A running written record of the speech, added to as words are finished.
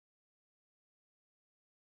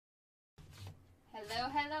Hello,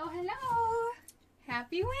 hello, hello.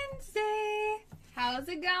 Happy Wednesday. How's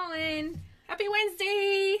it going? Happy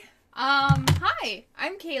Wednesday. Hi,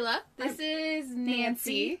 I'm Kayla. This is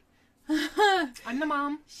Nancy. I'm the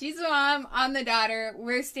mom. She's the mom. I'm the daughter.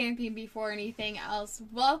 We're Stampin' before anything else.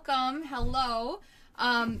 Welcome. Hello.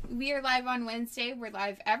 We are live on Wednesday. We're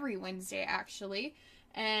live every Wednesday, actually.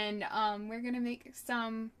 And we're going to make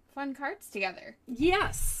some fun cards together.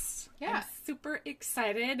 Yes. Yeah. I'm super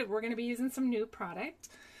excited. We're going to be using some new product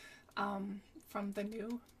from the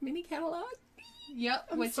new mini catalog. Yep,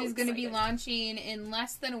 I'm which so is going to be excited. launching in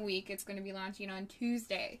less than a week. It's going to be launching on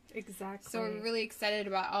Tuesday. Exactly. So we're really excited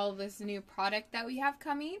about all of this new product that we have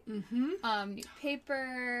coming. Mm-hmm. New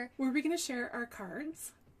paper. Were we going to share our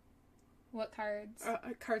cards? What cards?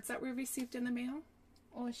 Cards that we received in the mail?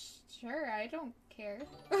 Well, sure. I don't care.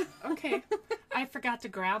 Okay. I forgot to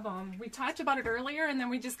grab them. We talked about it earlier, and then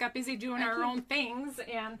we just got busy doing our own things.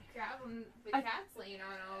 And Grab them. The cat's laying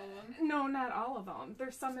on all of them. no, not all of them.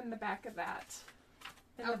 There's some in the back of that.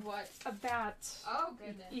 Of what? Of that. Oh,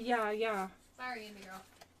 goodness. Yeah. Sorry, Indigo.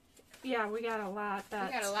 Yeah, we got a lot. We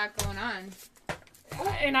got a lot going on.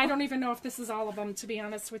 And I don't even know if this is all of them, to be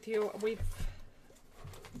honest with you. We've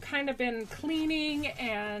kind of been cleaning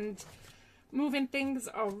and moving things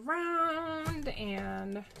around,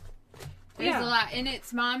 and There's a lot. And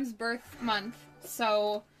it's Mom's birth month,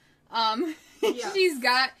 so Yes.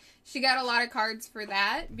 she got a lot of cards for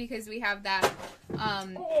that because we have that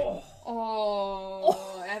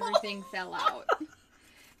everything fell out.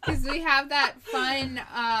 Because we have that fun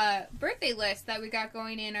birthday list that we got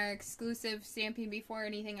going in our exclusive Stampin' Before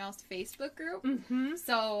Anything Else Facebook group. Mm-hmm.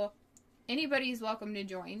 So anybody's welcome to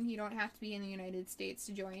join. You don't have to be in the United States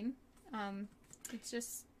to join. It's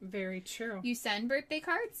just Very true. you send birthday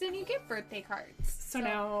cards and you get birthday cards. So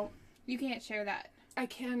now You can't share that. I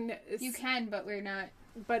can. You can, but we're not.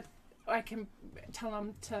 But I can tell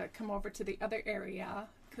them to come over to the other area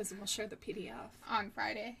because we'll share the PDF On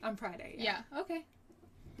Friday. on Friday. Yeah. Okay.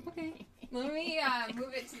 Let me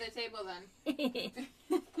move it to the table then.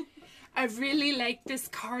 I really like this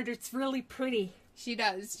card. It's really pretty. She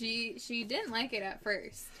does. She didn't like it at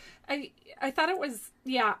first. I thought it was,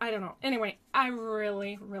 I don't know. Anyway, I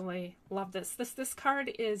really, really love this. This card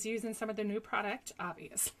is using some of the new product,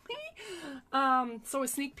 obviously. So a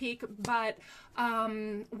sneak peek, but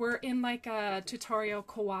we're in like a tutorial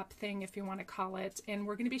co-op thing, if you want to call it, and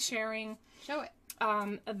we're going to be sharing Show it.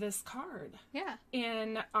 this card. Yeah.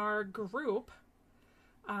 In our group,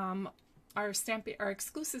 our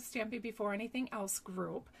exclusive Stampin' Before Anything Else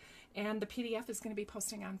group, and the PDF is going to be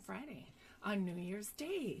posting on Friday, on New Year's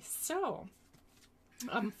Day. So,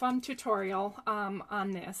 fun tutorial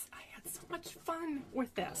on this. I had so much fun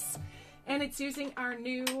with this, and it's using our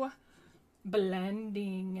new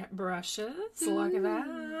blending brushes. Look at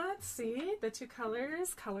that. See the two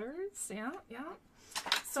colors. Yeah.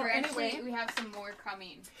 So anyway, we have some more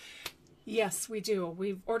coming. yes, we do.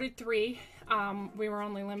 We've ordered 3. We were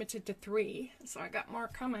only limited to 3, so I got more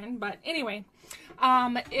coming. But anyway,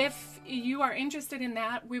 if you are interested in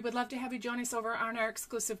that, we would love to have you join us over on our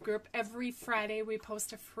exclusive group. Every Friday, we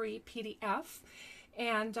post a free PDF,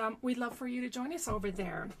 and we'd love for you to join us over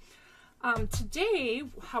there. Today,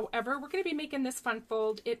 however, we're going to be making this fun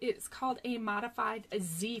fold. It is called a modified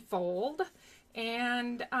Z fold,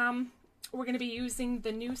 and we're going to be using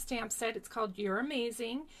the new stamp set. It's called You're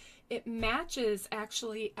Amazing. It matches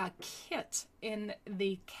actually a kit in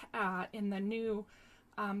the new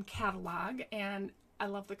catalog, and I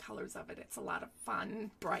love the colors of it. It's a lot of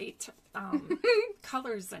fun, bright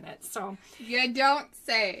colors in it. So You don't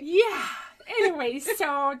say. yeah. Anyway,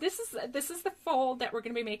 so this is the fold that we're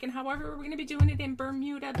going to be making. However, we're going to be doing it in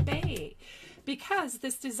Bermuda Bay because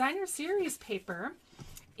this designer series paper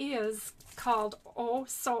is called Oh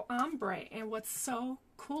So Ombre, and what's so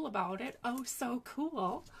cool about it? Oh, so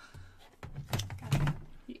cool.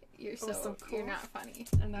 You're Oh, so cool. You're not funny.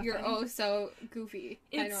 I'm not You're funny. so goofy.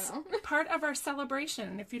 It's I don't know. part of our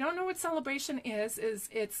celebration. If you don't know what celebration is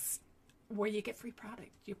it's where you get free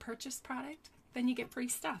product. You purchase product, then you get free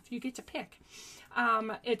stuff. You get to pick.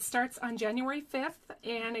 It starts on January 5th,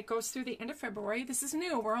 and it goes through the end of February. This is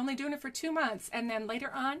new. We're only doing it for 2 months. And then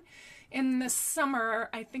later on in the summer,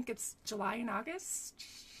 I think it's July and August.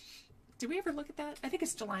 Did we ever look at that? I think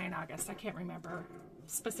it's July and August. I can't remember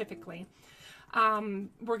specifically.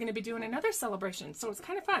 We're going to be doing another celebration, so it's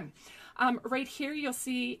kind of fun. Right here you'll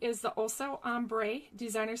see is the Also Ombre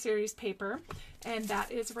Designer Series paper, and that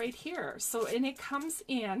is right here. So, and it comes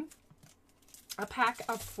in a pack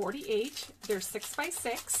of 48. They're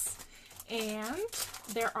 6x6, and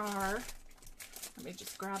there are, let me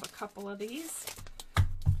just grab a couple of these.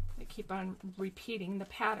 They keep on repeating the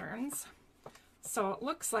patterns. So it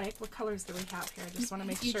looks like, what colors do we have here? I just want to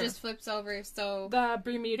make sure. You just flips over, so. The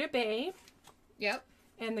Bermuda Bay. Yep.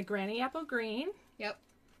 And the Granny Apple Green. Yep.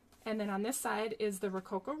 And then on this side is the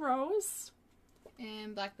Rococo Rose.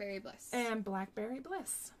 And Blackberry Bliss. And Blackberry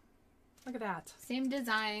Bliss. Look at that. Same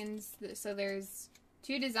designs. So there's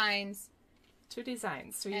 2 designs. 2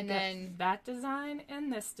 designs. So you get that design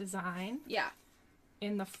and this design. Yeah.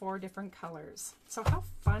 In the 4 different colors. So how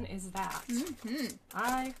fun is that? Mm-hmm.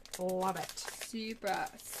 I love it. Super,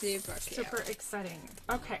 super cute. Super exciting.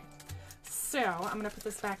 Okay. So I'm going to put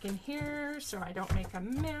this back in here so I don't make a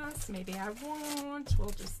mess. Maybe I won't. We'll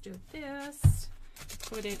just do this.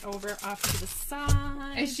 Put it over off to the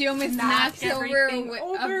side. And she almost knocks over.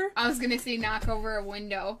 I was going to say knock over a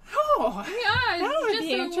window. Oh, yeah, that would just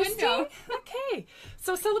be a interesting. window. Okay,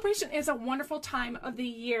 so celebration is a wonderful time of the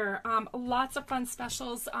year. Lots of fun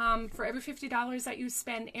specials for every $50 that you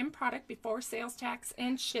spend in product before sales tax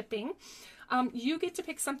and shipping. You get to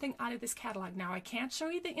pick something out of this catalog. Now, I can't show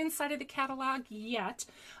you the inside of the catalog yet.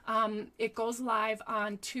 It goes live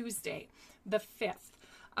on Tuesday, the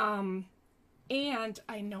 5th. And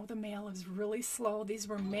I know the mail is really slow. These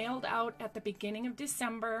were mailed out at the beginning of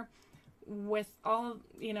December with all,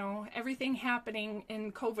 you know, everything happening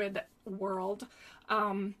in COVID world.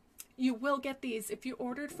 You will get these. If you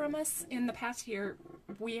ordered from us in the past year,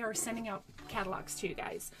 we are sending out catalogs to you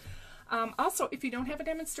guys. Also, if you don't have a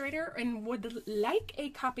demonstrator and would like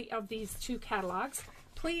a copy of these 2 catalogs,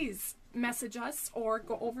 please message us or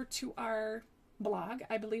go over to our blog.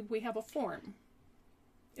 I believe we have a form.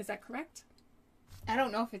 Is that correct? I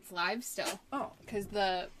don't know if it's live still. Oh. Because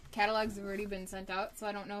the catalogs have already been sent out, so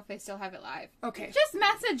I don't know if they still have it live. Okay. Just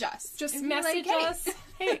message us. Just message us.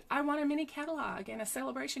 Hey, I want a mini catalog and a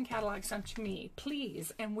celebration catalog sent to me,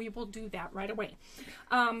 please. And we will do that right away.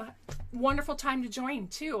 Wonderful time to join,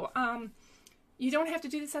 too. You don't have to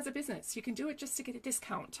do this as a business. You can do it just to get a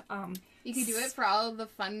discount. You can do it for all of the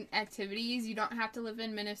fun activities. You don't have to live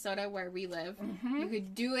in Minnesota where we live. Mm-hmm. You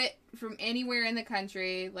could do it from anywhere in the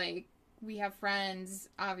country. Like, we have friends,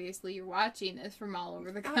 obviously, you're watching this from all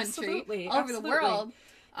over the country. Absolutely. All over the world.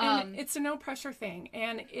 And it's a no pressure thing.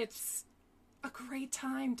 And it's a great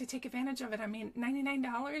time to take advantage of it. I mean,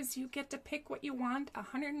 $99, you get to pick what you want,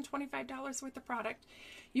 $125 worth of product.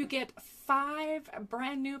 You get 5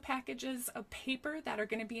 brand new packages of paper that are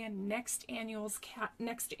going to be in next annual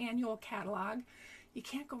catalog. You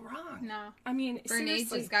can't go wrong. No. I mean, Bernice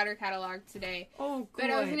just got her catalog today. Oh, good. But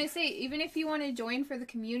I was going to say, even if you want to join for the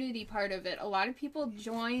community part of it, a lot of people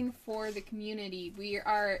join for the community. We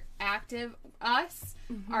are active. Us,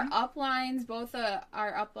 our uplines, both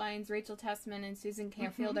our uplines, Rachel Tessman and Susan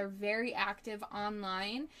Canfield, are very active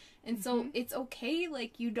online. And so it's okay.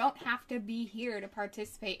 Like, you don't have to be here to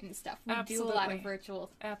participate in stuff. We do a lot of virtual.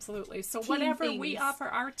 Absolutely. So whatever we offer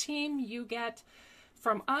our team, you get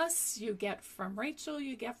from us, you get from Rachel,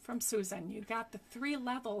 you get from Susan. You got the 3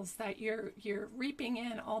 levels that you're reaping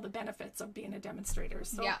in all the benefits of being a demonstrator.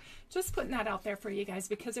 So just putting that out there for you guys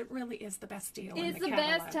because it really is the best deal in the catalog. It's the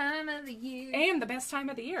best time of the year. And the best time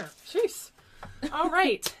of the year. Jeez. All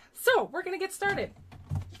right. So we're going to get started.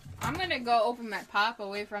 I'm going to go open my pop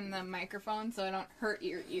away from the microphone so I don't hurt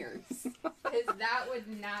your ears. Because that would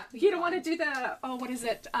not be You don't want to do the, what is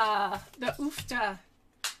it? The Oofta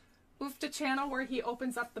channel where he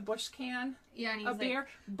opens up the Bush can of beer.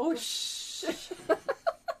 Bush.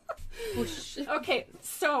 Bush. Okay,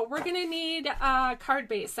 so we're going to need a card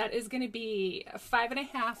base that is going to be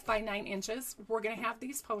 5.5 by 9 inches. We're going to have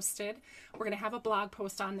these posted. We're going to have a blog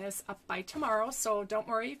post on this up by tomorrow, so don't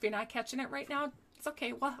worry if you're not catching it right now. It's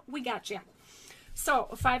okay. Well, we got you. So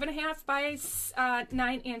 5.5 by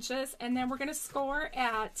 9 inches, and then we're going to score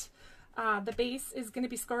at... the base is going to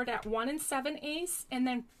be scored at 1 7/8 and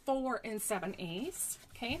then 4 7/8.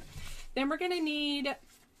 Okay. Then we're going to need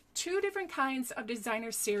 2 different kinds of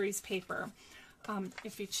designer series paper.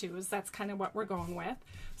 If you choose, that's kind of what we're going with.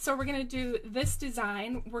 So we're going to do this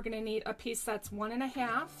design. We're going to need a piece that's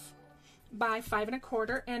 1.5 by 5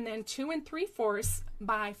 1/4 and then 2 3/4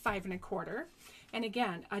 by 5 1/4. And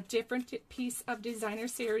again, a different piece of designer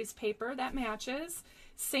series paper that matches.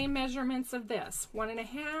 Same measurements of this,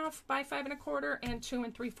 1.5 by 5 1/4 and 2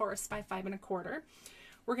 3/4 by 5 1/4.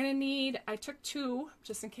 We're going to need, I took 2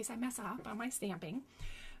 just in case I mess up on my stamping,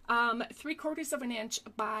 3/4 of an inch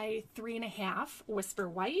by 3.5 Whisper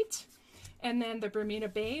White. And then the Bermuda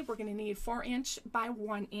Bay, we're going to need 4 inch by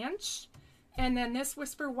 1 inch. And then this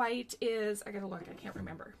Whisper White is, I got to look, I can't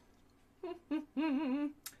remember.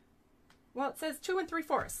 Well, it says 2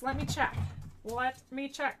 3/4. Let me check. Let me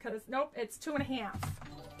check, because nope, it's 2.5.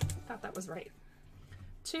 Thought that was right.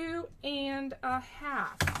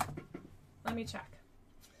 2.5. Let me check.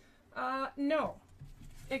 No,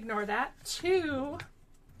 ignore that. 2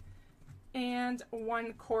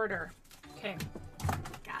 1/4. Okay,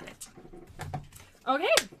 got it.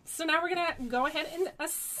 Okay, so now we're gonna go ahead and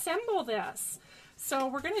assemble this. So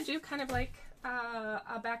we're gonna do kind of like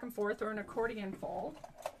a back and forth or an accordion fold.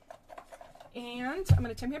 And I'm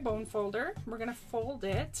gonna take my bone folder. We're gonna fold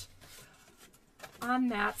it on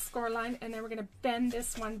that score line, and then we're gonna bend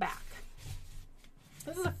this one back.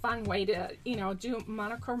 This is a fun way to, you know, do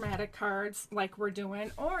monochromatic cards like we're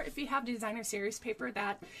doing, or if you have designer series paper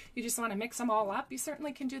that you just want to mix them all up, you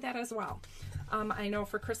certainly can do that as well. I know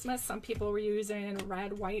for Christmas, some people were using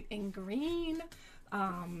red, white, and green.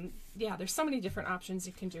 Yeah, there's so many different options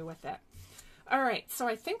you can do with it. All right, so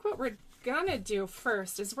I think what we're gonna do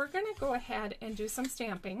first is we're gonna go ahead and do some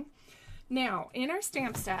stamping. Now, in our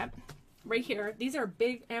stamp set, right here, these are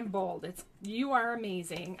big and bold. It's You Are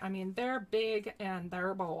Amazing. I mean, they're big and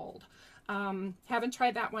they're bold. Haven't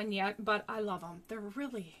tried that one yet, but I love them. They're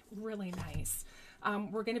really, really nice.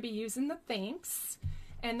 We're going to be using the thanks.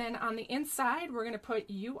 And then on the inside, we're going to put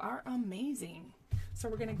You Are Amazing. So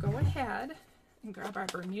we're going to go ahead and grab our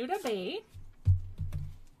Bermuda Bay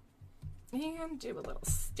and do a little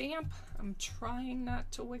stamp. I'm trying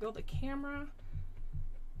not to wiggle the camera.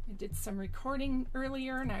 I did some recording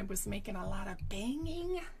earlier and I was making a lot of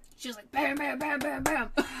banging. She was like, bam, bam, bam, bam,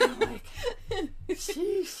 bam. Like,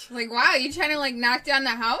 sheesh. Like, wow, you trying to like knock down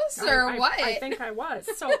the house or what? I think I was.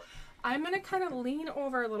 So I'm going to kind of lean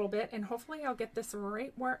over a little bit and hopefully I'll get this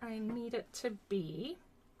right where I need it to be.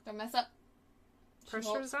 Don't mess up.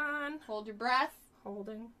 Pressure's on. Hold your breath.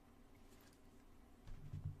 Holding.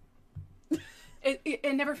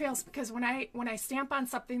 It never fails because when I stamp on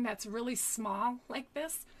something that's really small like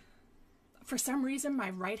this, for some reason my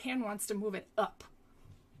right hand wants to move it up.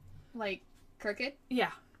 Like crooked?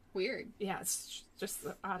 Yeah. Weird. Yeah, it's just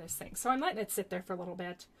the oddest thing. So I'm letting it sit there for a little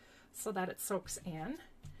bit so that it soaks in. And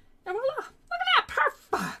voila! Look at that!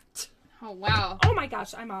 Perfect! Oh, wow. Oh my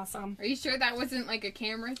gosh, I'm awesome. Are you sure that wasn't like a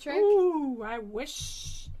camera trick? Ooh, I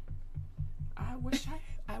wish.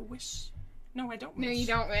 No, I don't wish. No, you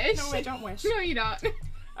don't wish. No, I don't wish. No, you don't.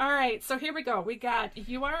 All right, so here we go. We got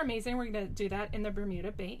You Are Amazing. We're going to do that in the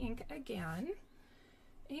Bermuda Bay ink again.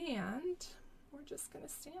 And we're just going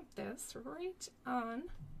to stamp this right on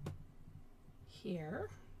here.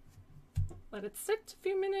 Let it sit a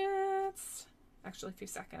few minutes. Actually, a few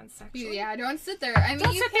seconds, actually. Yeah, don't sit there. I mean,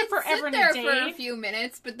 Don't you sit there can forever sit and a there for day. a few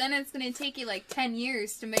minutes, but then it's going to take you like 10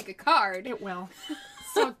 years to make a card. It will.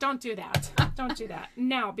 So don't do that. Don't do that.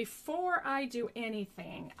 Now, before I do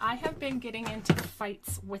anything, I have been getting into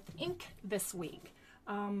fights with ink this week.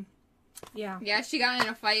 Yeah. Yeah, she got in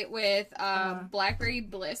a fight with Blackberry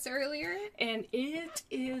Bliss earlier. And it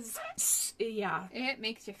is, yeah. It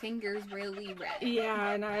makes your fingers really red.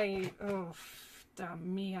 Yeah, and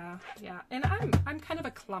Mia. Yeah, and I'm kind of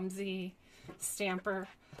a clumsy stamper.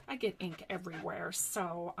 I get ink everywhere.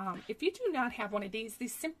 So if you do not have one of these, the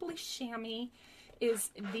Simply Chamois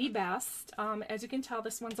is the best. As you can tell,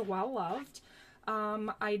 this one's well loved.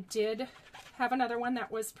 I did have another one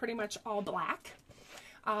that was pretty much all black.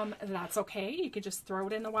 That's okay. You could just throw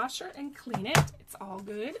it in the washer and clean it. It's all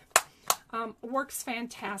good. Works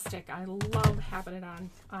fantastic. I love having it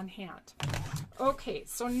on hand. Okay,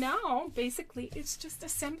 so now basically it's just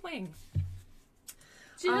assembling.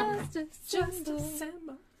 Just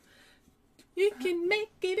assemble. You can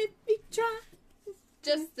make it if you try.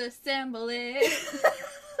 Just assemble it.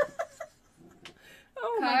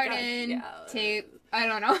 Oh my Carton, God. Yeah. tape. I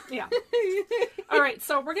don't know. Yeah. All right,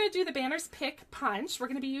 so we're going to do the Banner's Pick Punch. We're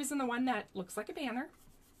going to be using the one that looks like a banner.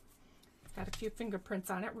 It's got a few fingerprints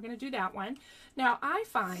on it. We're going to do that one. Now, I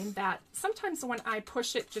find that sometimes when I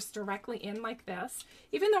push it just directly in like this,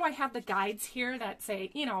 even though I have the guides here that say,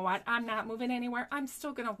 you know what, I'm not moving anywhere, I'm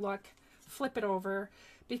still going to look, flip it over,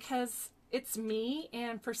 because it's me,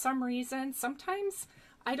 and for some reason, sometimes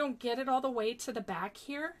I don't get it all the way to the back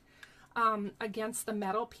here against the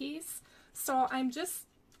metal piece. So I'm just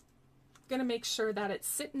going to make sure that it's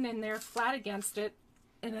sitting in there flat against it,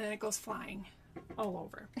 and then it goes flying all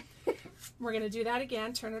over. We're going to do that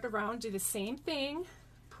again, turn it around, do the same thing,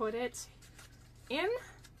 put it in,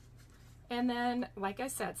 and then, like I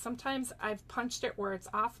said, sometimes I've punched it where it's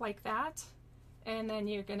off like that, and then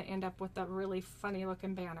you're going to end up with a really funny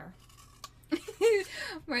looking banner.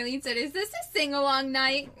 Marlene said, is this a sing-along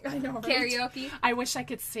night? I know, right? Karaoke? I wish I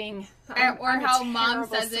could sing. Or I'm how a Mom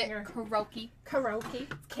terrible says singer. it, karaoke. Karaoke.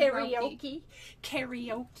 Karaoke.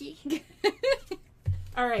 Karaoke.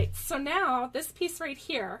 All right, so now this piece right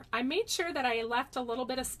here, I made sure that I left a little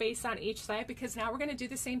bit of space on each side because now we're going to do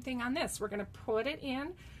the same thing on this. We're going to put it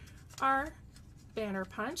in our banner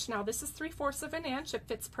punch. Now this is 3/4 of an inch. It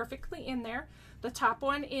fits perfectly in there. The top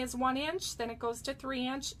one is 1 inch, then it goes to 3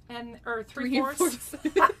 inch or 3/4.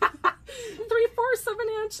 3/4 of an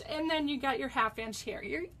inch, and then you got your 1/2 inch here.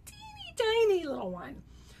 Your teeny tiny little one.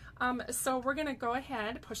 So we're gonna go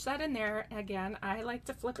ahead, push that in there. Again, I like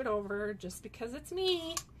to flip it over just because it's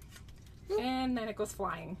me. And then it goes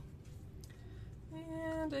flying.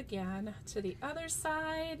 And again, to the other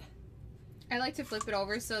side. I like to flip it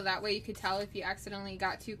over so that way you could tell if you accidentally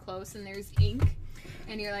got too close and there's ink.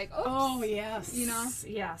 And you're like, oops. Oh, yes. You know?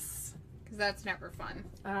 Yes. Because that's never fun.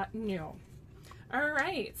 No. All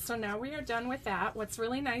right, so now we are done with that. What's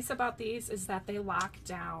really nice about these is that they lock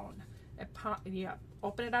down. You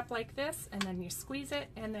open it up like this, and then you squeeze it,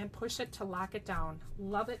 and then push it to lock it down.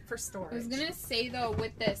 Love it for storage. I was going to say, though,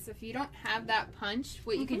 with this, if you don't have that punch,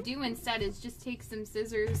 what you could do instead is just take some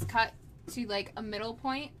scissors, cut to, like, a middle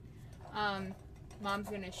point. Mom's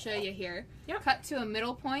going to show you here. Yep. Cut to a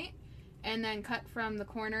middle point, and then cut from the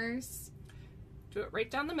corners. Do it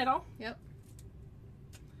right down the middle. Yep.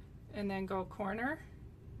 And then go corner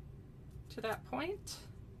to that point,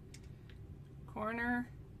 corner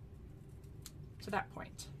to that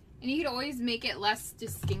point. And you could always make it less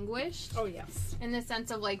distinguished. Oh, yes. In the sense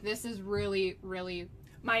of, like, this is really, really...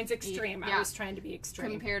 Mine's extreme. Yeah. I was trying to be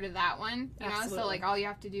extreme. Compared to that one. You know? Absolutely. So, like, all you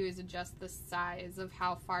have to do is adjust the size of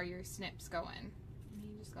how far your snips go in. And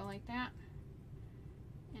you just go like that.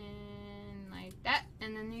 And like that.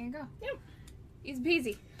 And then there you go. Yep. Easy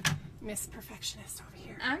peasy. Miss Perfectionist over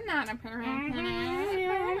here. I'm not a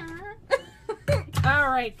perfectionist. All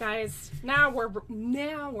right, guys. Now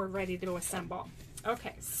we're ready to assemble.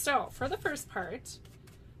 Okay, so for the first part,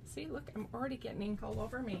 see, look, I'm already getting ink all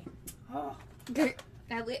over me. Oh. Okay,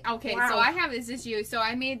 Wow. so I have this issue. So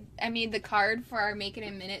I made the card for our Make It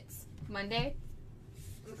in Minutes Monday.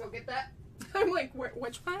 Let's go get that. I'm like,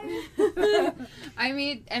 which one? I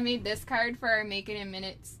made this card for our Make It in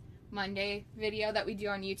Minutes Monday video that we do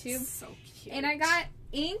on YouTube. So cute. And I got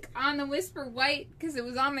ink on the Whisper White because it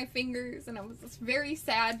was on my fingers, and I was just very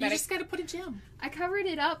sad. You But just got to put a gem. I covered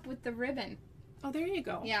it up with the ribbon. Oh, there you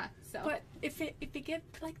go. Yeah. So. But if you get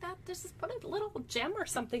like that, just put a little gem or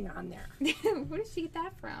something on there. Where did she get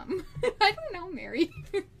that from? I don't know, Mary.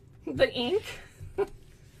 The ink.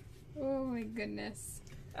 Oh my goodness.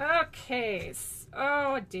 Okay.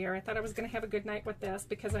 Oh dear, I thought I was going to have a good night with this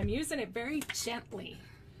because I'm using it very gently.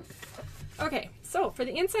 Okay, so for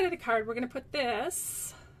the inside of the card, we're going to put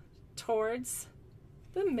this towards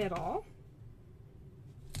the middle.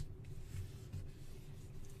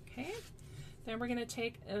 Okay. Then we're going to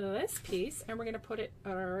take this piece and we're going to put it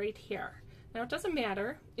right here. Now it doesn't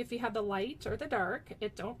matter if you have the light or the dark.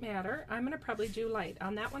 It don't matter. I'm going to probably do light.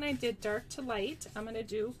 On that one I did dark to light. I'm going to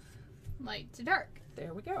do light to dark.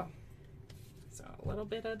 There we go. So a little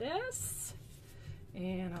bit of this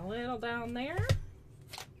and a little down there.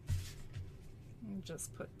 And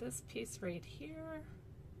just put this piece right here.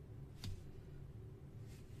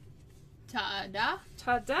 Ta-da.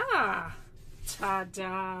 Ta-da!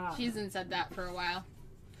 Ta-da! She hasn't said that for a while.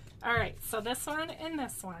 All right, so this one and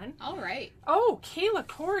this one. All right. Oh, Kayla,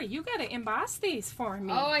 Corey, you got to emboss these for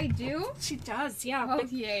me. Oh, I do? She does, yeah. Oh,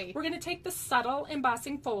 yay. We're going to take the subtle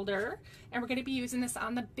embossing folder, and we're going to be using this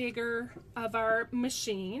on the bigger of our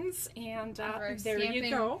machines. And there you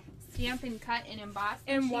go. Stampin', cut, and emboss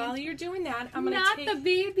And machine. while you're doing that, I'm going to take... Not the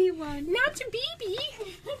baby one. Not the baby!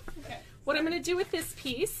 Okay. What I'm going to do with this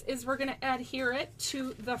piece is we're going to adhere it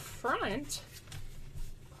to the front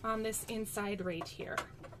on this inside right here.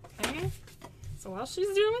 Okay? So while she's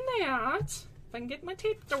doing that, if I can get my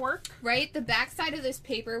tape to work. Right? The back side of this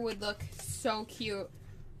paper would look so cute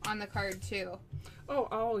on the card, too.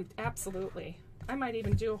 Oh, absolutely. I might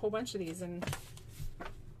even do a whole bunch of these in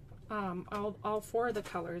all 4 of the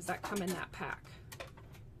colors that come in that pack.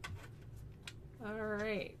 All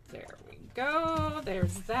right, there we go.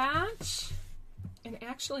 There's that. And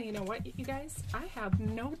actually, you know what, you guys? I have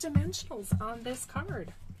no dimensionals on this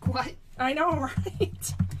card. What? I know, right?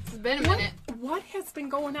 It's been a minute. What has been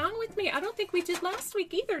going on with me? I don't think we did last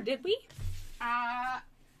week either, did we? I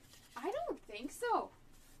don't think so.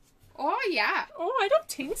 Oh, yeah. Oh, I don't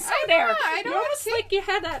think so I there. know, I don't You almost think- like you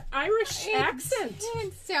had that Irish accent.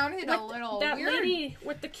 It sounded a little That weird. lady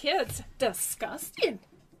with the kids. Disgusting.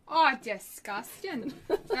 Oh, disgusting.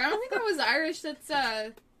 I don't think that was Irish.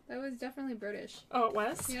 That was definitely British. Oh, it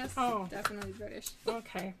was? Yes, Oh, definitely British.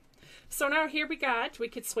 okay. So now here we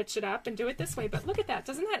could switch it up and do it this way, but look at that.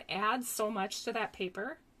 Doesn't that add so much to that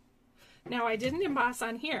paper? Now I didn't emboss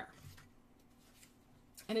on here.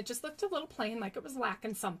 and it just looked a little plain, like it was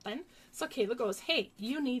lacking something. So Kayla goes, hey,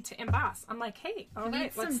 you need to emboss. I'm like, hey, all right,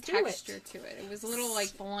 let's do it. Texture to it. It was a little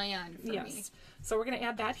like bland for me. So we're going to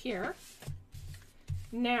add that here.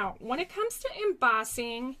 Now, when it comes to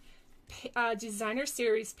embossing designer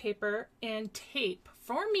series paper and tape,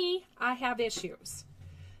 for me, I have issues.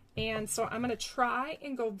 And so I'm going to try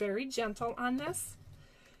and go very gentle on this.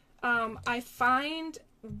 I find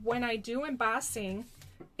when I do embossing,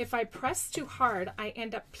 if I press too hard, I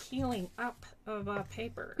end up peeling up of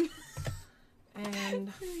paper.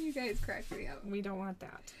 And you guys crack me up. We don't want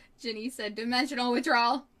that. Jenny said dimensional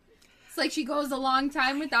withdrawal. It's like she goes a long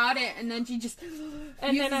time without it, and then she just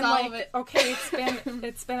and uses then I'm all like, of it. Okay,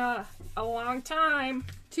 it's been a long time.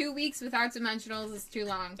 2 weeks without dimensionals is too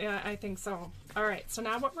long. Yeah, I think so. All right, so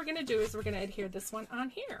now what we're going to do is we're going to adhere this one on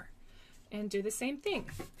here and do the same thing.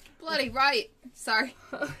 Bloody right. Sorry.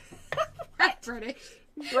 British.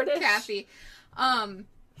 Kathy.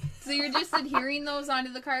 So you're just adhering those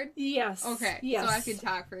onto the card? Yes. Okay. Yes. So I could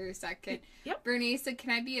talk for a second. Yep. Bernice said,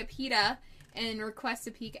 can I be a PETA and request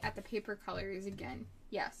a peek at the paper colors again?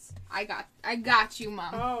 Yes. I got you,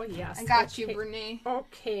 Mom. Oh, yes. I got you, Bernice.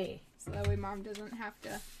 Okay. So that way Mom doesn't have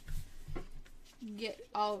to get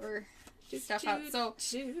all of her stuff out. So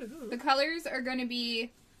the colors are going to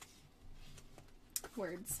be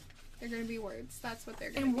words. They're going to be words. That's what they're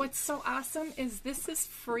going to be. And what's so awesome is this is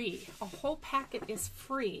free. A whole packet is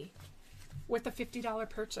free with a $50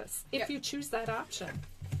 purchase if you choose that option.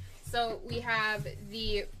 So we have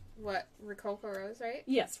the, what, Rococo Rose, right?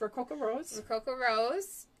 Yes, Rococo Rose. Rococo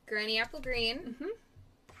Rose, Granny Apple Green,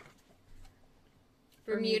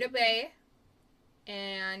 Bermuda Bay,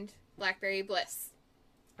 and Blackberry Bliss.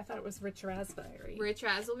 I thought it was Rich Raspberry. Rich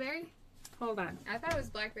Raspberry? Hold on. I thought it was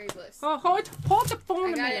Blackberry Bliss. Oh, hold the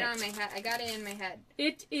phone a minute. I got it on my head. I got it in my head.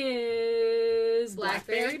 It is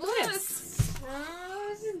Blackberry Bliss.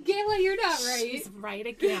 Oh, Gayla, you're not right. She's right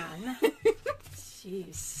again.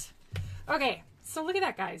 Jeez. Okay, so look at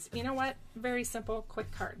that, guys. You know what? Very simple,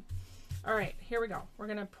 quick card. All right, here we go. We're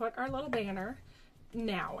going to put our little banner.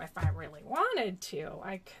 Now, if I really wanted to,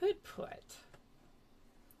 I could put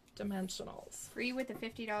dimensionals. Free with a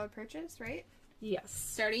 $50 purchase, right? Yes.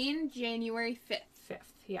 Starting January 5th. 5th,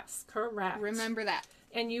 yes, correct. Remember that.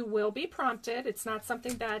 And you will be prompted. It's not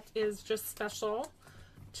something that is just special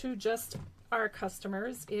to just our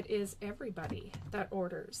customers. It is everybody that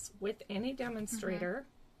orders with any demonstrator.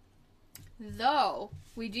 Though,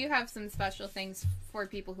 we do have some special things for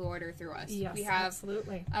people who order through us. Yes, we have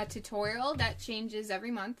absolutely. A tutorial that changes every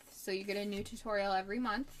month. So you get a new tutorial every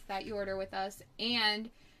month that you order with us. And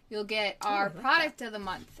you'll get our product of the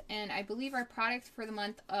month. And I believe our product for the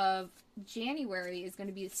month of January is going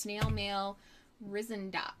to be the snail mail Risen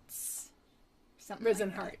Dots. Something Risen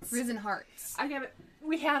like that. Hearts. Risen Hearts. I have it.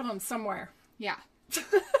 We have them somewhere. Yeah.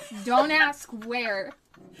 Don't ask where,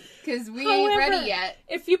 because we ain't ready yet.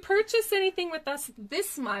 If you purchase anything with us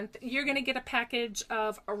this month, you're going to get a package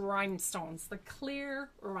of rhinestones, the clear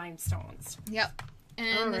rhinestones. Yep.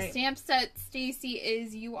 And the stamp set, Stacy,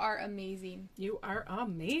 is you are amazing. You are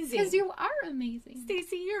amazing. Because you are amazing.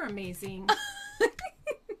 Stacy, you're amazing.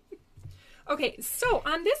 Okay, so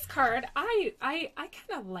on this card, I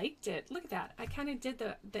kind of liked it. Look at that. I kind of did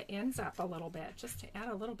the ends up a little bit just to add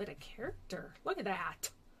a little bit of character. Look at that.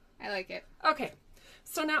 I like it. Okay,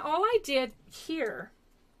 so now all I did here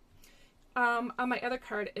on my other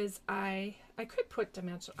card is I could put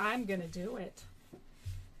dimension. I'm going to do it.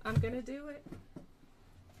 I'm going to do it.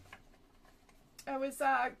 I was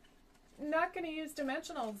not going to use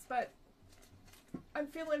dimensionals, but I'm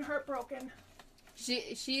feeling heartbroken.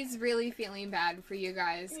 She's really feeling bad for you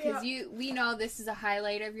guys because we know this is a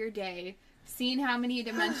highlight of your day. Seeing how many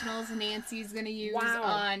dimensionals Nancy's gonna use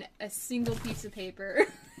on a single piece of paper.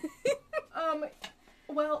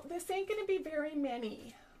 Well, this ain't gonna be very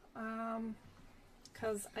many,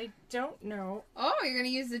 because I don't know. Oh, you're gonna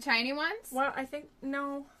use the tiny ones? Well, I think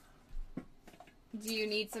no. Do you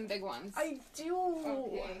need some big ones? I do.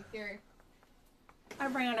 Okay, here. I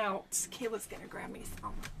ran out. Kayla's gonna grab me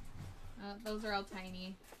some. Those are all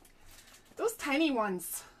tiny. Those tiny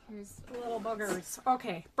ones. Here's little buggers.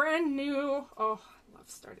 Okay, brand new. Oh, I love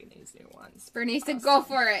starting these new ones. Bernice said, go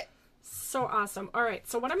for it. So awesome. All right,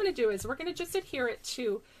 so what I'm going to do is we're going to just adhere it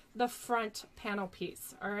to the front panel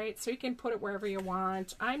piece. All right, so you can put it wherever you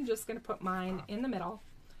want. I'm just going to put mine in the middle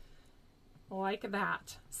like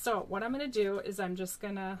that. So what I'm going to do is I'm just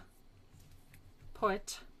going to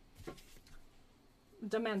put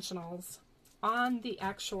dimensionals on the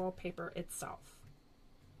actual paper itself,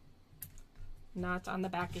 not on the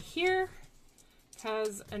back of here,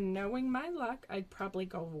 because knowing my luck, I'd probably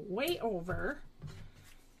go way over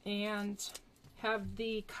and have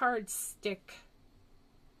the card stick.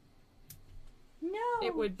 No.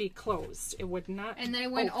 It would be closed. It would not. And then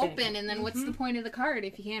it wouldn't open. And then what's the point of the card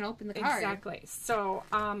if you can't open the card? Exactly. So,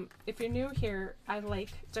 if you're new here, I like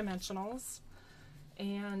dimensionals.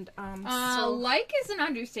 And so like is an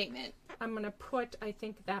understatement. I'm going to put, I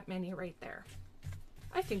think, that many right there.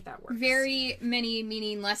 I think that works. Very many,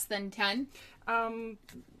 meaning less than 10?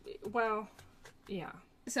 Well, yeah.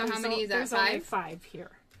 So how many is that? There's 5? only 5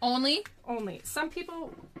 here. Only? Only. Some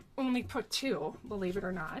people only put 2, believe it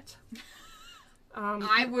or not.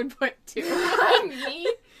 I would put 2.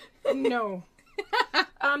 Me? No.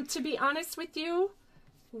 To be honest with you,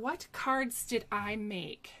 what cards did I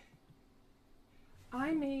make?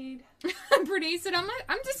 I made... Bernice, and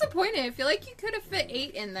I'm disappointed. I feel like you could have fit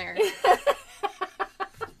 8 in there.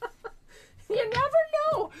 You never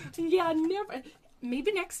know. Yeah, never.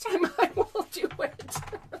 Maybe next time I will do it.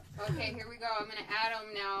 Okay, here we go. I'm going to add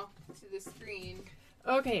them now to the screen.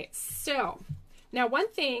 Okay, so now one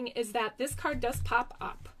thing is that this card does pop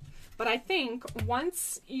up. But I think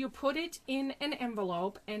once you put it in an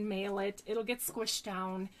envelope and mail it, it'll get squished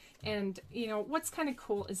down. And, you know, what's kind of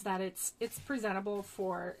cool is that it's presentable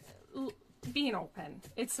for being open.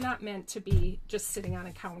 It's not meant to be just sitting on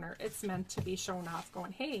a counter. It's meant to be shown off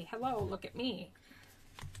going, hey, hello, look at me.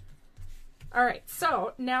 All right,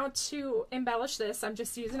 so now to embellish this, I'm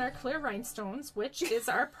just using our clear rhinestones, which is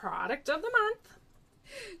our product of the month.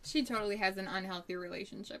 She totally has an unhealthy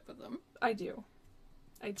relationship with them. I do.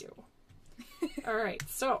 I do. All right,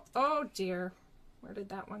 so, oh dear, where did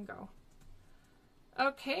that one go?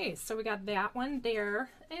 Okay, so we got that one there,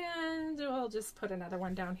 and we'll just put another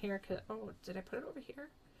one down here. Oh, did I put it over here?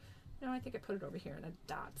 No, I think I put it over here in a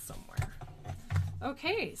dot somewhere.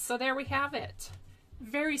 Okay, so there we have it.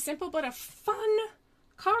 Very simple, but a fun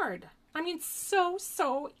card. I mean, so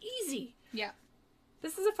easy. Yeah.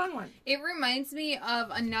 This is a fun one. It reminds me of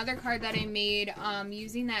another card that I made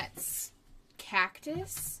using that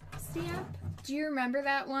cactus stamp. Do you remember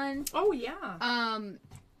that one? Oh, yeah.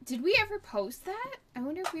 Did we ever post that? I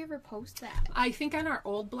wonder if we ever post that. I think on our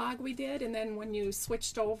old blog we did, and then when you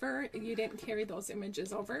switched over, you didn't carry those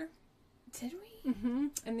images over. Did we? Mm-hmm.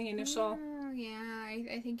 And the initial. Oh, yeah,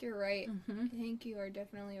 I think you're right. Mm-hmm. I think you are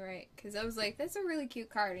definitely right. Because I was like, that's a really cute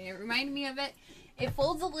card. And it reminded me of it. It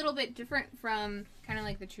folds a little bit different from kind of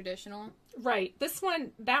like the traditional. Right. This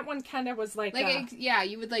one, that one kind of was like yeah,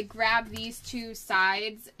 you would like grab these two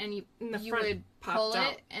sides and you would pull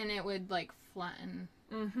out. it and it would like flatten.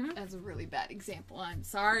 Mm-hmm. That's a really bad example. I'm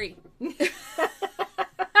sorry.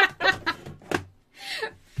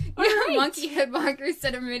 Your monkey head bonker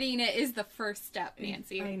said admitting it is the first step,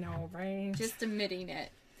 Nancy. I know, right? Just admitting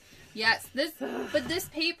it. Yes, but this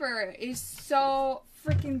paper is so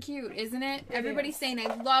freaking cute, isn't it? Everybody's saying,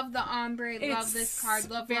 I love the ombre, love this card,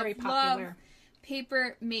 love popular.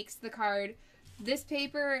 Paper makes the card. This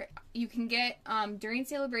paper you can get during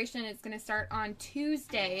celebration. It's going to start on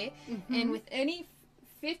Tuesday, and with any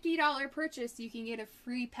 $50 purchase, you can get a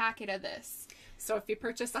free packet of this. So if you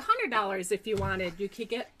purchase $100, if you wanted, you could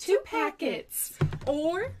get 2 packets.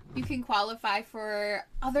 Or you can qualify for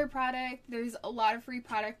other product. There's a lot of free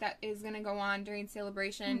product that is going to go on during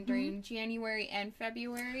celebration during January and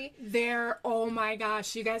February. Oh my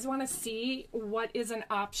gosh, you guys want to see what is an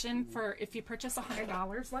option for if you purchase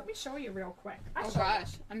 $100? Let me show you real quick. Oh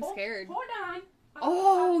gosh, I'm scared. Hold on.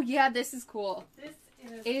 Oh yeah, this is cool. This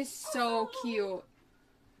it is so cute.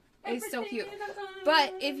 It's so cute.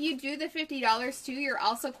 But if you do the $50 too, you're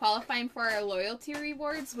also qualifying for our loyalty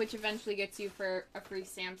rewards, which eventually gets you for a free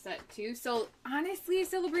stamp set too. So honestly,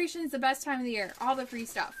 celebration is the best time of the year. All the free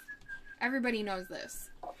stuff. Everybody knows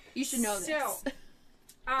this. You should know this.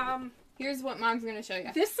 So, here's what Mom's gonna show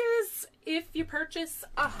you. This is if you purchase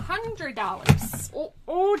 $100.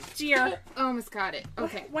 Oh dear. Almost got it.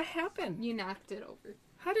 Okay. What happened? You knocked it over.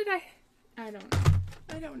 How did I? I don't know.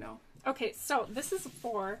 I don't know. Okay, so this is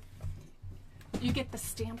for, you get the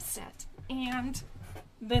stamp set and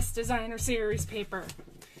this designer series paper.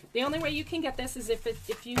 The only way you can get this is if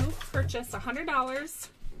you purchase $100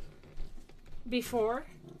 before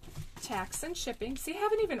tax and shipping. See, I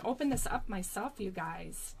haven't even opened this up myself, you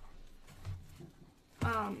guys.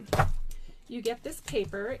 You get this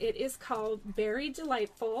paper. It is called Very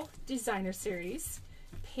Delightful Designer Series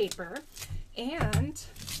paper, and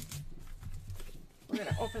we're going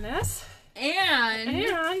to open this.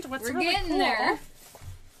 And what's we're really getting cool there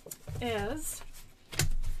is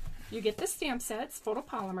you get the stamp sets,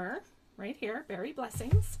 photopolymer, right here, Berry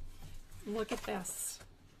Blessings. Look at this.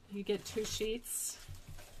 You get 2 sheets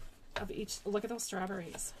of each. Look at those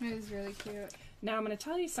strawberries. It is really cute. Now I'm going to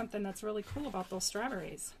tell you something that's really cool about those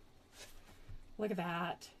strawberries. Look at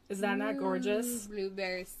that. Is that not gorgeous?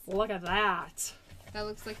 Blueberries. Look at that. That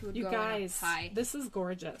looks like it would You go guys, in a pie. this is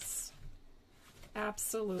gorgeous.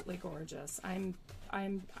 Absolutely gorgeous. I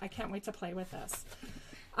can't wait to play with this.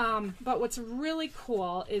 But what's really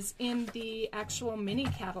cool is in the actual mini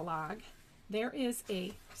catalog, there is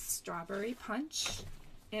a strawberry punch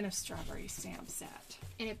and a strawberry stamp set.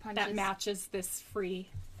 And it punches. That matches this free.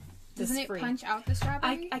 Doesn't it punch out the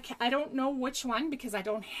strawberry? I don't know which one because I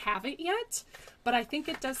don't have it yet, but I think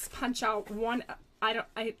it does punch out one.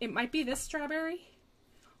 It might be this strawberry,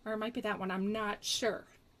 or it might be that one. I'm not sure.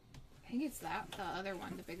 I think it's the other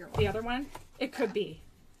one, the bigger one. The other one? It could be.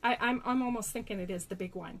 I'm almost thinking it is the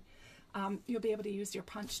big one. You'll be able to use your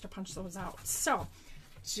punch to punch those out. So,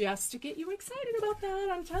 just to get you excited about that,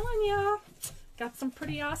 I'm telling you, got some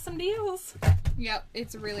pretty awesome deals. Yep,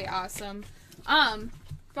 it's really awesome.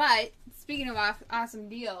 But speaking of awesome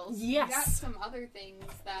deals, yes, we got some other things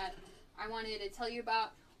that I wanted to tell you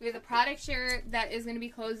about. We have the product share that is going to be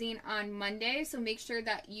closing on Monday, so make sure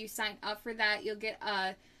that you sign up for that. You'll get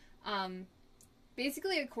a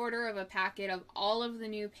basically a quarter of a packet of all of the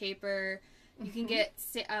new paper. You can get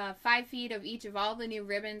 5 feet of each of all the new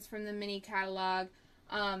ribbons from the mini catalog.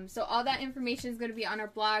 So all that information is going to be on our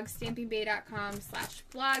blog,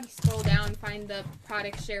 stampingbay.com/blog. Scroll down, find the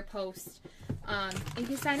product share post, and you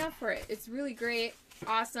can sign up for it. It's really great,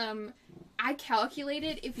 awesome. I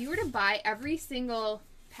calculated if you were to buy every single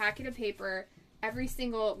packet of paper, every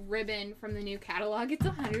single ribbon from the new catalog, it's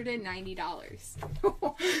 $190.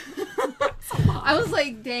 I was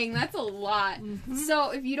like, dang, that's a lot. So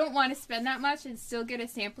if you don't want to spend that much and still get a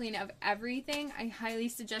sampling of everything, I highly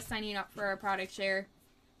suggest signing up for our product share.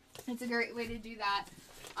 It's a great way to do that.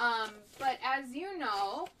 But as you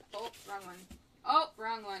know,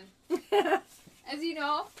 wrong one. As you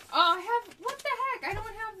know, what the heck? I don't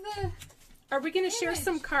have the... Are we going to share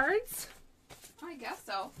some cards? I guess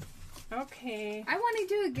so. Okay. I want to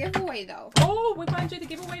do a giveaway, though. Oh, we want to do the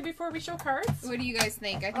giveaway before we show cards? What do you guys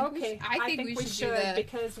think? I think we should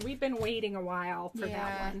because we've been waiting a while for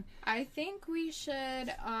that one. I think we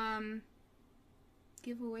should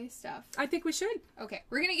give away stuff. I think we should. Okay,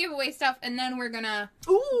 we're going to give away stuff, and then we're going to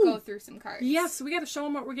go through some cards. Yes, we got to show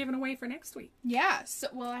them what we're giving away for next week. Yeah, so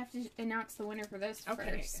we'll have to announce the winner for this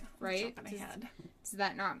first, right? Does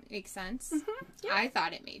that not make sense? Yeah. I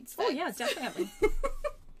thought it made sense. Oh, yeah, definitely.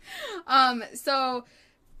 So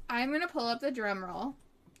I'm going to pull up the drum roll.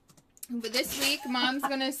 But this week, Mom's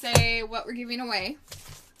going to say what we're giving away.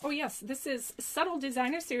 Oh, yes. This is Subtle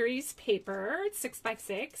Designer Series paper,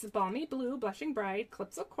 6x6, Balmy Blue, Blushing Bright,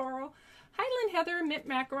 Calypso Coral, Highland Heather, Mint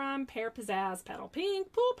Macaron, Pear Pizzazz, Petal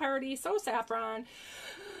Pink, Pool Party, So Saffron,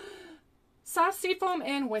 Soft Seafoam,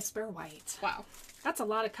 and Whisper White. Wow. That's a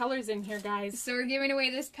lot of colors in here, guys. So we're giving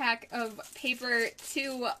away this pack of paper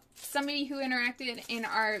to somebody who interacted in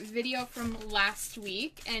our video from last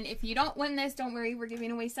week. And if you don't win this, don't worry. We're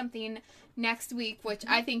giving away something next week, which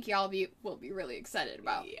I think y'all will be really excited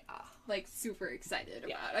about. Yeah. Like, super excited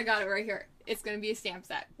about. I got it right here. It's going to be a stamp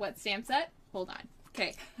set. What stamp set? Hold on.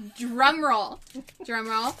 Okay. Drum roll. Drum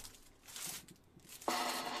roll.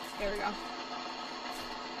 There we go.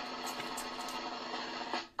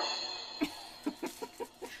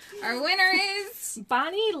 Our winner is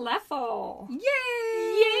Bonnie Leffel.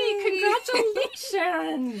 Yay! Yay!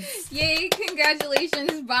 Congratulations! Yay!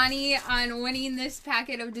 Congratulations, Bonnie, on winning this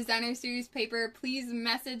packet of Designer Series paper. Please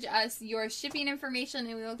message us your shipping information,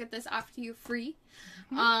 and we will get this off to you free.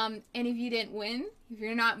 And if you didn't win, if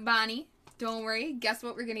you're not Bonnie, don't worry. Guess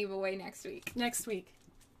what we're gonna give away next week? Next week.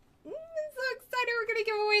 I'm so excited! We're gonna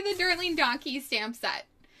give away the Darling Donkey stamp set.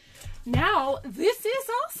 Now, this is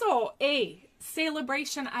also a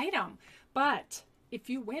celebration item, but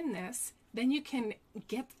if you win this, then you can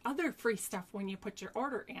get other free stuff when you put your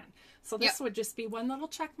order in. So this would just be one little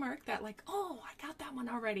check mark that like, oh, I got that one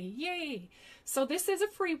already. Yay. So this is a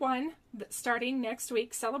free one starting next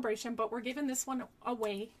week, celebration, but we're giving this one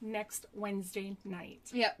away next Wednesday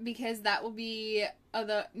night. Yep, because that will be,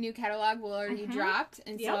 the new catalog will already dropped,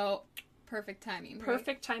 and so perfect timing.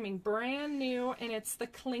 Perfect timing. Brand new, and it's the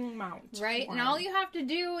cling mount. Right, and all you have to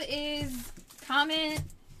do is comment,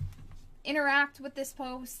 interact with this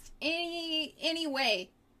post any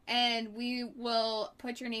way, and we will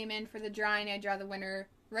put your name in for the drawing. I draw the winner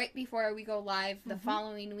right before we go live the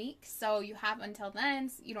following week, so you have until then.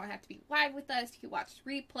 So you don't have to be live with us. You can watch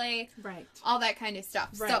replay, right? All that kind of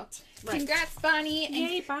stuff. Right. So, congrats, Bonnie!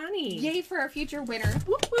 Yay, and Bonnie! Yay for our future winner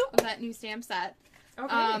of that new stamp set.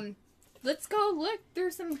 Okay. Let's go look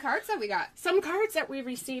through some cards that we got. Some cards that we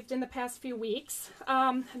received in the past few weeks.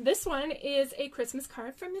 This one is a Christmas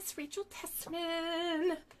card from Miss Rachel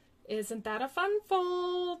Tessman. Isn't that a fun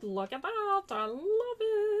fold? Look at that. I love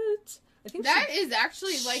it. I think that is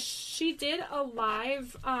actually like... She did a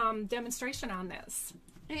live demonstration on this.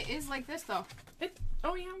 It is like this, though.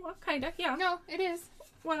 Oh, yeah, well, kind of, yeah. No, it is.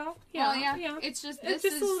 Well, yeah, yeah. It's just, it's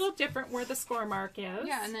just a little different where the score mark is.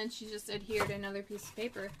 Yeah, and then she just adhered another piece of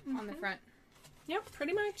paper on the front. Yep,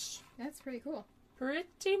 pretty much. That's pretty cool.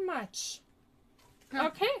 Pretty much. Huh.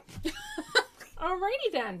 Okay.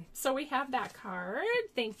 Alrighty then. So we have that card.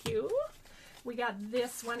 Thank you. We got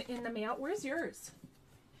this one in the mail. Where's yours?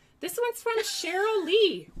 This one's from Cheryl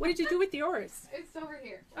Lee. What did you do with yours? It's over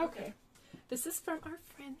here. Okay. This is from our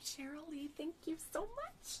friend Cheryl Lee. Thank you so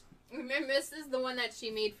much. And this is the one that she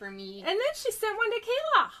made for me. And then she sent one to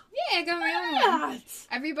Kayla. Yeah, I got my own one. What?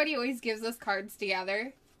 Everybody always gives us cards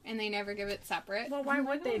together, and they never give it separate. Well, why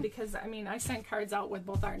would they? Because, I mean, I sent cards out with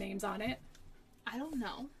both our names on it. I don't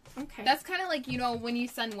know. Okay. That's kind of like, you know, when you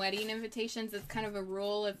send wedding invitations, it's kind of a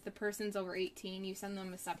rule. If the person's over 18, you send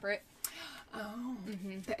them a separate. Oh.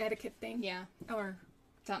 The etiquette thing? Yeah. Or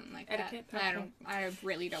something like etiquette? that. Okay. I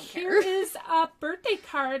really don't Here care. is a birthday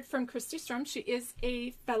card from Christy Strum. She is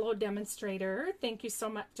a fellow demonstrator. Thank you so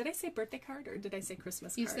much. Did I say birthday card or did I say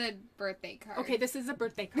Christmas card? You said birthday card. Okay, this is a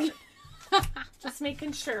birthday card. Just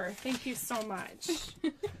making sure. Thank you so much.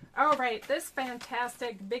 All right, this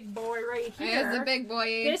fantastic big boy right here. It's a big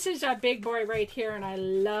boy. This is a big boy right here, and I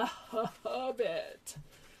love it.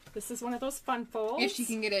 This is one of those fun folds. If she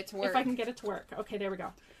can get it to work. If I can get it to work. Okay, there we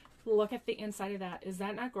go. Look at the inside of that. Is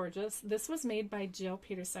that not gorgeous? This was made by Jill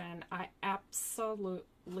Peterson. I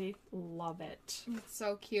absolutely love it. It's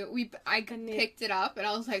so cute. I picked it up, and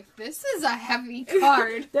I was like, this is a heavy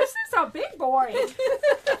card. This is a big boy.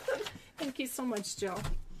 Thank you so much, Jill.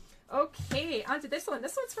 Okay, on to this one.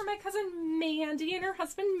 This one's for my cousin Mandy and her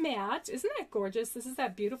husband Matt. Isn't that gorgeous? This is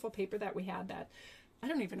that beautiful paper that we had that I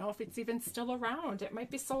don't even know if it's even still around. It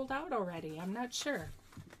might be sold out already. I'm not sure.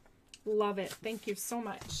 Love it. Thank you so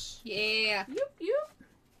much. Yeah.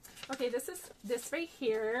 Yoop. Okay, this right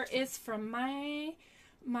here is from my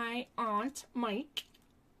aunt Mike,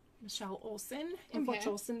 Michelle Olson and Butch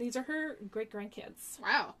Olson. These are her great grandkids.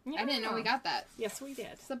 Wow. Yeah. I didn't know we got that. Yes, we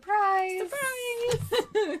did. Surprise.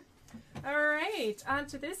 Surprise. All right, on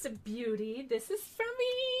to this beauty. This is from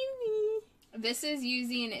Amy. This is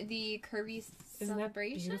using the Kirby Isn't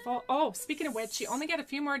Celebration. that beautiful? Oh, speaking of which, you only got a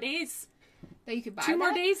few more days. That you could buy. 2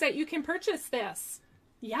 more days that you can purchase this.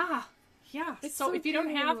 Yeah. It's So if you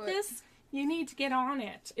don't have cute. this, you need to get on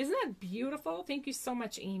it. Isn't that beautiful? Thank you so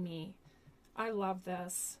much, Amy. I love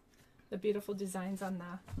this. The beautiful designs on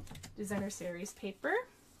the designer series paper.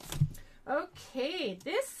 Okay,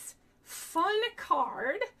 this fun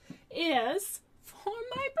card is for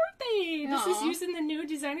my birthday. This is using the new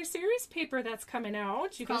designer series paper that's coming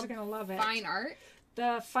out. You guys are going to love it. Fine art.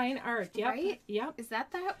 The fine art. Yep. Right? Yep. Is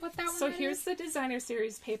that what that one So is? here's the designer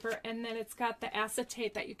series paper, and then it's got the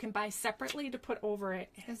acetate that you can buy separately to put over it.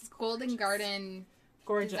 It's Golden Garden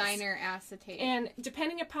Gorgeous. designer acetate. And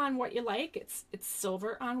depending upon what you like, it's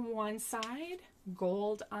silver on one side,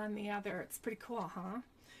 gold on the other. It's pretty cool, huh?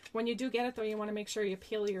 When you do get it, though, you want to make sure you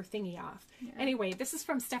peel your thingy off. Yeah. Anyway, this is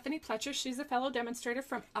from Stephanie Pletcher. She's a fellow demonstrator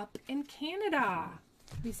from up in Canada.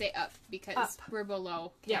 We say up because we're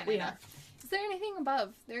below Canada. Yeah, we are. Is there anything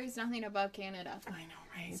above? There is nothing above Canada. I know,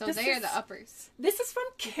 right? So they are the uppers. This is from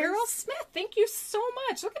Carol Smith. Thank you so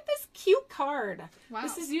much. Look at this cute card. Wow.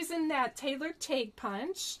 This is using that tailored tag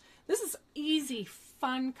punch. This is easy,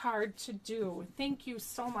 fun card to do. Thank you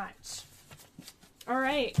so much. All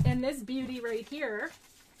right, and this beauty right here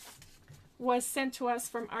was sent to us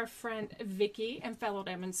from our friend Vicky and fellow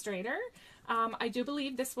demonstrator. I do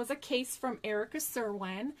believe this was a case from Erica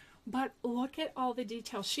Serwin, but look at all the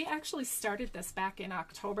details. She actually started this back in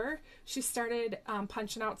October. She started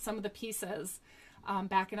punching out some of the pieces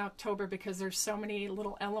back in October because there's so many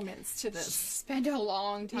little elements to this. She spent a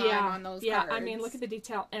long time on those cards. Yeah, I mean, look at the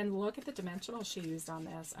detail and look at the dimensional she used on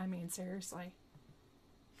this. I mean, seriously.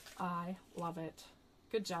 I love it.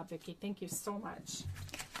 Good job, Vicky. Thank you so much.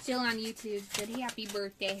 Still on YouTube. Said happy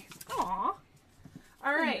birthday. Aw.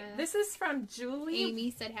 All right. This is from Julie. Amy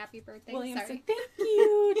said happy birthday. Williamson. Sorry. Thank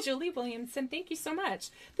you. Julie Williamson. Thank you so much.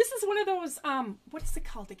 This is one of those, what is it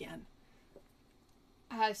called again?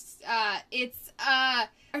 It's I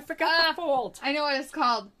forgot the fold. I know what it's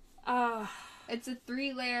called. It's a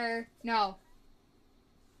 3-layer, no.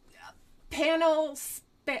 Panel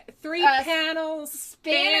spanner.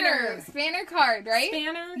 Spanner card, right?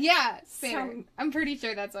 Spanner? Yeah, spanner. I'm pretty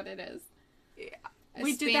sure that's what it is. Yeah.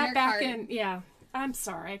 We did that back in, yeah. I'm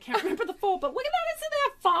sorry, I can't remember the fold, but look at that. Isn't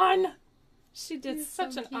that fun? She did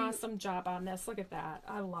such an awesome job on this. Look at that.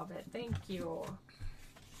 I love it. Thank you.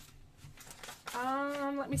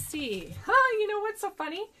 Let me see. You know what's so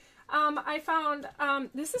funny? I found,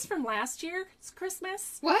 this is from last year. It's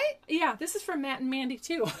Christmas. What? Yeah, this is from Matt and Mandy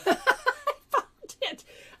too.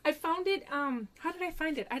 I found it. How did I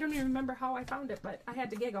find it? I don't even remember how I found it, but I had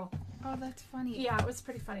to giggle. Oh, that's funny. Yeah, it was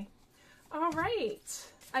pretty funny. All right.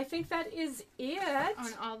 I think that is it.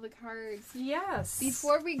 On all the cards. Yes.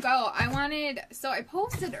 Before we go, I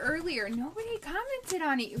posted earlier. Nobody commented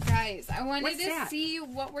on it, you guys. I wanted to see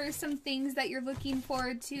what were some things that you're looking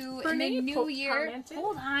forward to in the new year. Commented.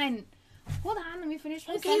 Hold on. Let me finish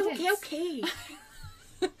my sentence. Okay.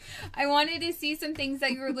 I wanted to see some things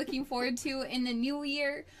that you were looking forward to in the new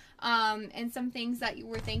year, and some things that you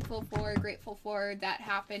were thankful for, grateful for that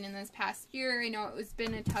happened in this past year. I know it's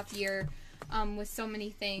been a tough year with so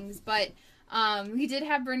many things, but we did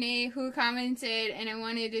have Brene who commented, and I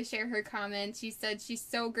wanted to share her comment. She said she's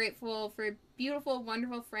so grateful for beautiful,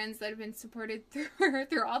 wonderful friends that have been supported through her,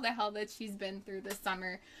 through all the hell that she's been through this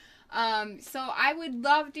summer. So I would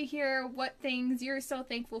love to hear what things you're so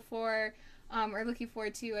thankful for, are looking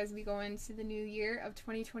forward to as we go into the new year of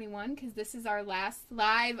 2021, because this is our last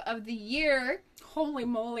live of the year. Holy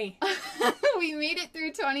moly. We made it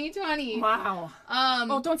through 2020. Wow.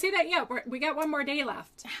 Don't say that yet. We got one more day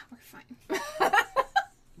left. We're fine.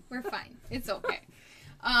 We're fine. It's okay.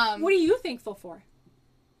 What are you thankful for?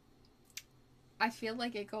 I feel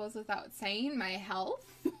like it goes without saying, my health.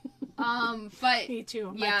 But me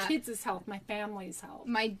too. Yeah, my kids' health, my family's health,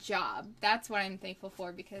 my job. That's what I'm thankful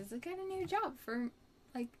for, because I got a new job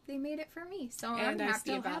they made it for me. So I'm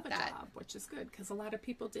happy about that. Job, which is good, because a lot of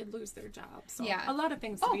people did lose their jobs. So yeah, a lot of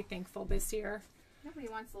things to be thankful this year. Nobody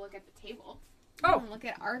wants to look at the table. Look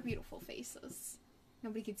at our beautiful faces.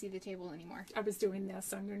 Nobody can see the table anymore. I was doing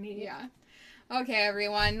this underneath. Yeah. Okay,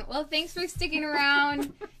 everyone. Well, thanks for sticking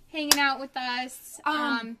around, hanging out with us.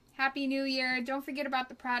 Happy New Year. Don't forget about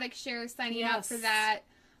the product share, signing up for that.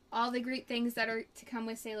 All the great things that are to come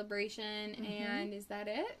with Celebration. And is that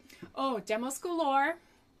it? Oh, Demos Galore.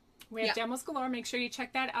 We have Demos Galore. Make sure you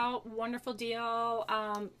check that out. Wonderful deal.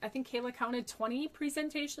 I think Kayla counted 20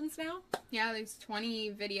 presentations now. Yeah, there's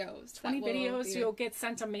 20 videos. 20 videos. You'll get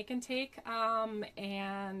sent a make and take.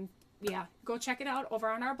 And yeah, go check it out over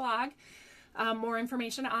on our blog. More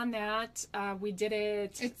information on that. We did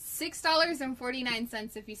it. It's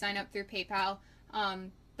 $6.49 if you sign up through PayPal.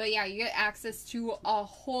 But yeah, you get access to a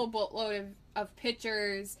whole boatload of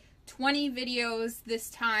pictures, 20 videos this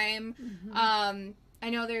time. I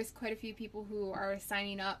know there's quite a few people who are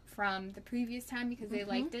signing up from the previous time because they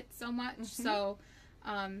liked it so much. So,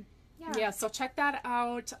 yeah, so check that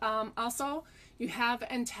out. Also, you have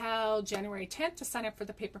until January 10th to sign up for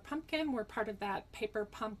the Paper Pumpkin. We're part of that Paper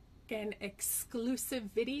Pumpkin exclusive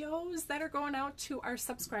videos that are going out to our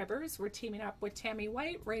subscribers. We're teaming up with Tammy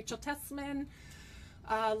White, Rachel Tessman,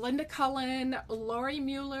 Linda Cullen, Lori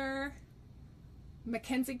Mueller,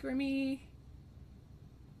 Mackenzie Grimmie,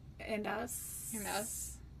 and us.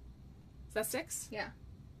 Is that 6? Yeah.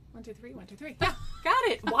 1, 2, 3. 1, 2, 3. Yeah, got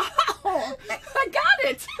it. Wow. I got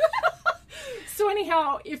it. So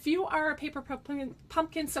anyhow, if you are a Paper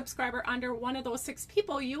Pumpkin subscriber under one of those 6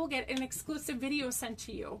 people, you will get an exclusive video sent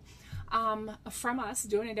to you from us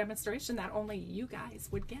doing a demonstration that only you guys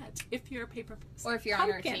would get if you're a Paper Or if you're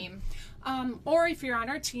Pumpkin. On our team. Or if you're on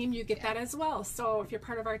our team, you get that as well. So if you're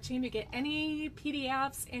part of our team, you get any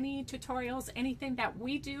PDFs, any tutorials, anything that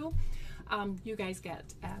we do, you guys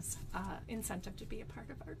get as incentive to be a part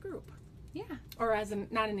of our group. Yeah. Or as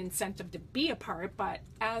not an incentive to be a part, but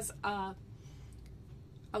as a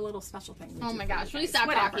little special thing. Oh my gosh, will you stop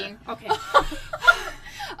talking? Okay.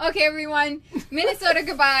 Okay, everyone. Minnesota,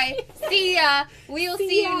 goodbye. See ya. We'll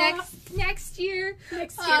see you next year.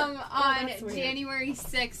 On January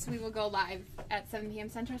 6th, we will go live at 7 p.m.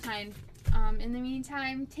 Central Time. In the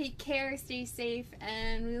meantime, take care, stay safe,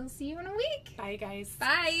 and we'll see you in a week. Bye, guys.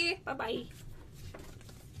 Bye. Bye-bye.